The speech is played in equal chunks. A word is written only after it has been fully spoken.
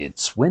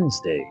It's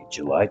Wednesday,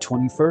 July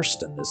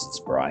 21st, and this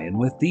is Brian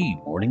with the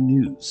Morning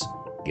News.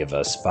 Give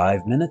us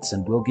 5 minutes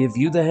and we'll give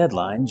you the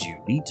headlines you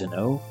need to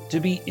know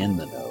to be in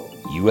the know.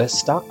 U.S.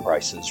 stock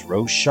prices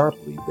rose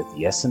sharply with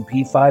the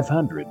S&P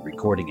 500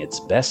 recording its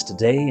best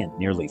day in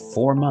nearly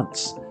 4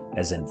 months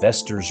as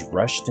investors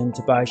rushed in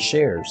to buy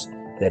shares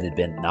that had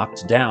been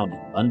knocked down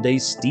in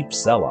Monday's steep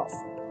sell-off.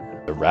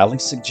 The rally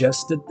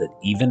suggested that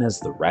even as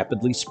the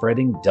rapidly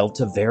spreading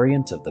Delta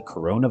variant of the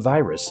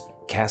coronavirus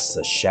casts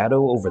a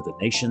shadow over the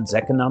nation's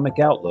economic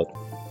outlook,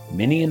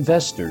 many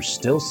investors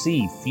still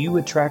see few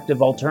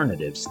attractive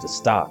alternatives to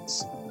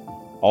stocks.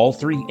 All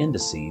three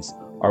indices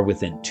are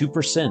within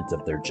 2%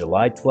 of their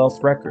July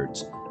 12th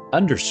records,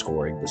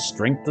 underscoring the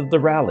strength of the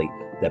rally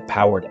that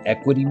powered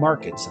equity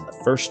markets in the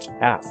first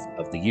half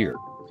of the year.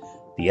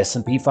 The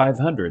S&P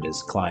 500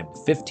 has climbed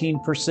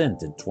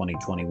 15% in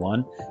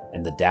 2021,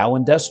 and the Dow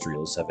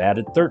Industrials have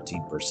added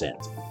 13%.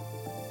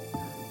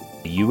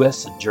 The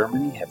U.S. and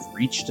Germany have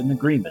reached an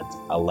agreement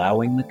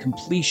allowing the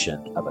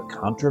completion of a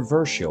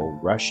controversial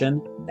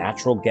Russian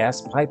natural gas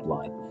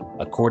pipeline,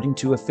 according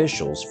to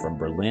officials from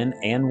Berlin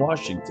and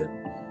Washington,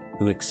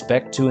 who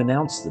expect to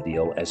announce the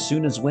deal as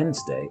soon as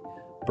Wednesday,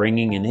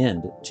 bringing an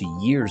end to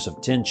years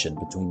of tension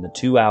between the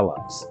two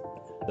allies.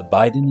 The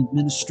Biden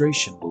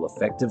administration will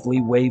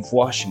effectively waive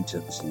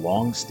Washington's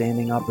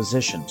long-standing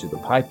opposition to the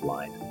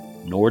pipeline,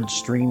 Nord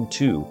Stream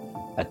 2,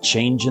 a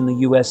change in the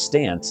U.S.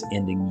 stance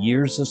ending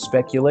years of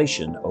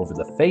speculation over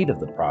the fate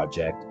of the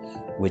project,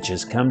 which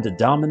has come to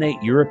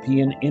dominate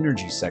European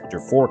energy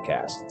sector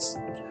forecasts.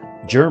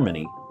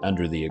 Germany,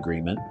 under the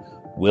agreement,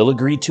 will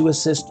agree to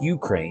assist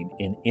Ukraine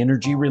in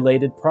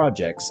energy-related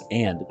projects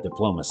and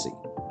diplomacy.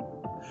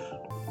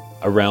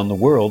 Around the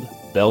world,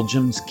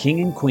 Belgium's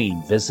king and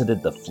queen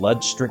visited the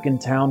flood-stricken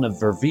town of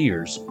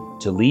Verviers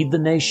to lead the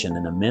nation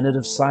in a minute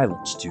of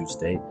silence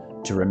Tuesday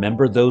to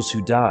remember those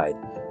who died,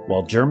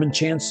 while German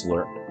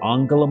Chancellor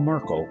Angela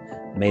Merkel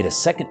made a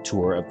second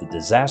tour of the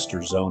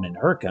disaster zone in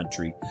her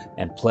country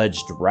and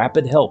pledged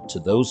rapid help to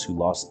those who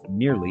lost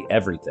nearly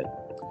everything.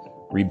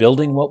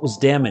 Rebuilding what was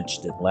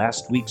damaged in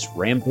last week's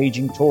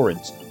rampaging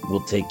torrents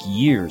will take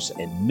years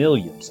and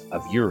millions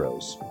of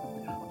euros.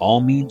 All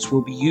means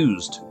will be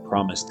used,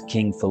 promised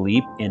King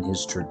Philippe in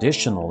his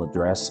traditional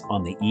address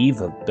on the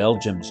eve of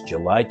Belgium's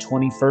July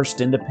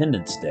 21st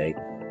Independence Day,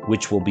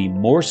 which will be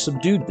more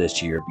subdued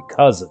this year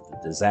because of the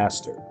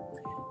disaster.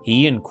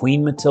 He and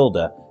Queen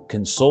Matilda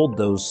consoled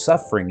those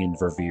suffering in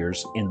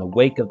Verviers in the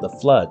wake of the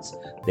floods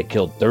that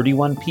killed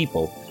 31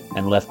 people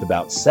and left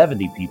about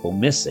 70 people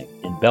missing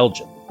in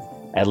Belgium.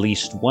 At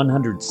least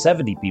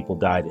 170 people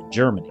died in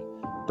Germany,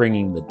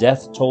 bringing the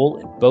death toll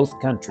in both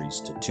countries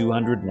to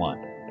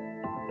 201.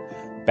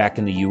 Back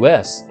in the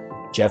U.S.,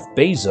 Jeff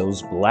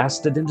Bezos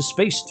blasted into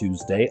space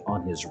Tuesday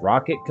on his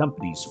rocket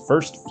company's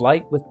first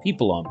flight with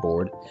people on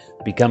board,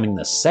 becoming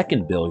the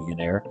second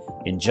billionaire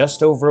in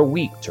just over a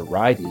week to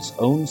ride his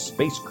own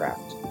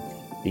spacecraft.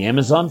 The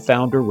Amazon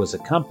founder was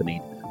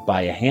accompanied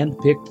by a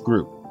hand-picked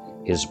group: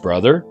 his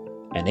brother,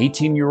 an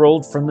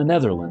 18-year-old from the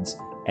Netherlands,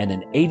 and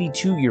an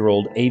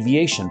 82-year-old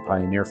aviation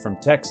pioneer from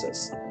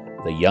Texas,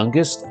 the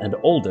youngest and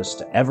oldest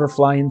to ever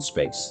fly in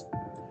space.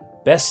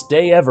 "Best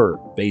day ever,"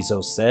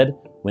 Bezos said,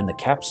 when the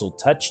capsule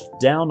touched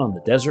down on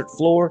the desert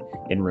floor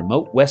in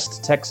remote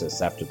West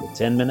Texas after the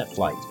 10-minute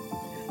flight.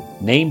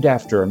 Named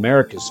after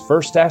America's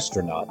first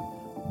astronaut,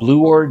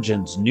 Blue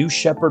Origin's New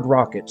Shepard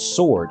rocket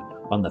soared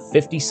on the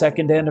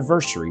 52nd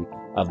anniversary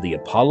of the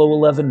Apollo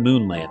 11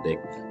 moon landing,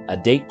 a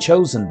date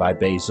chosen by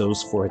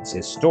Bezos for its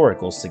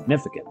historical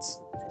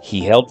significance.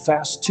 He held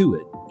fast to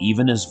it,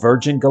 even as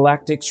Virgin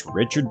Galactic's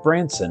Richard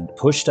Branson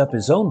pushed up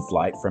his own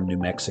flight from New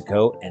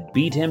Mexico and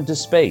beat him to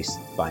space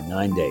by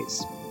 9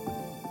 days.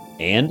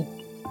 And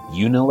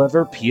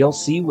Unilever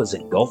plc was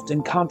engulfed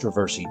in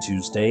controversy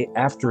Tuesday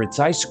after its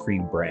ice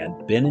cream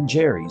brand Ben &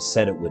 Jerry's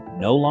said it would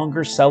no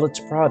longer sell its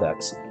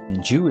products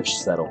in Jewish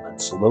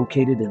settlements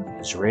located in the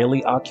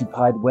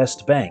Israeli-occupied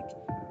West Bank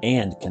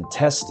and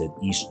contested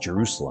East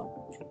Jerusalem.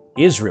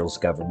 Israel's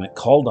government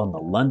called on the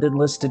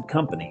London-listed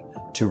company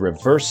to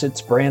reverse its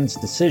brand's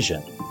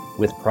decision,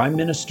 with Prime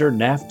Minister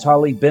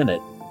Naftali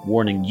Bennett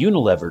warning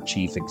Unilever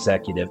chief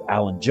executive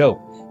Alan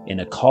Jope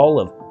in a call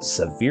of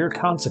severe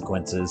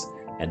consequences,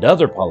 and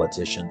other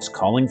politicians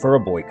calling for a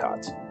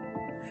boycott.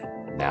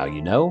 Now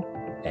you know,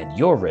 and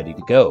you're ready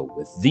to go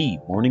with the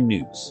morning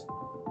news.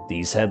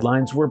 These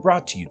headlines were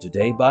brought to you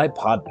today by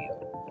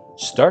Podmeo.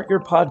 Start your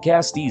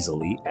podcast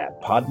easily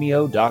at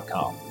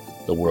podmeo.com,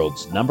 the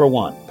world's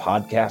 #1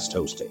 podcast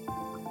hosting.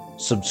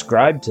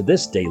 Subscribe to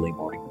this daily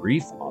morning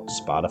brief on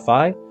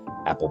Spotify,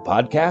 Apple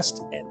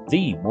Podcast, and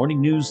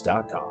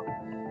themorningnews.com.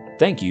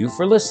 Thank you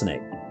for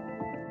listening.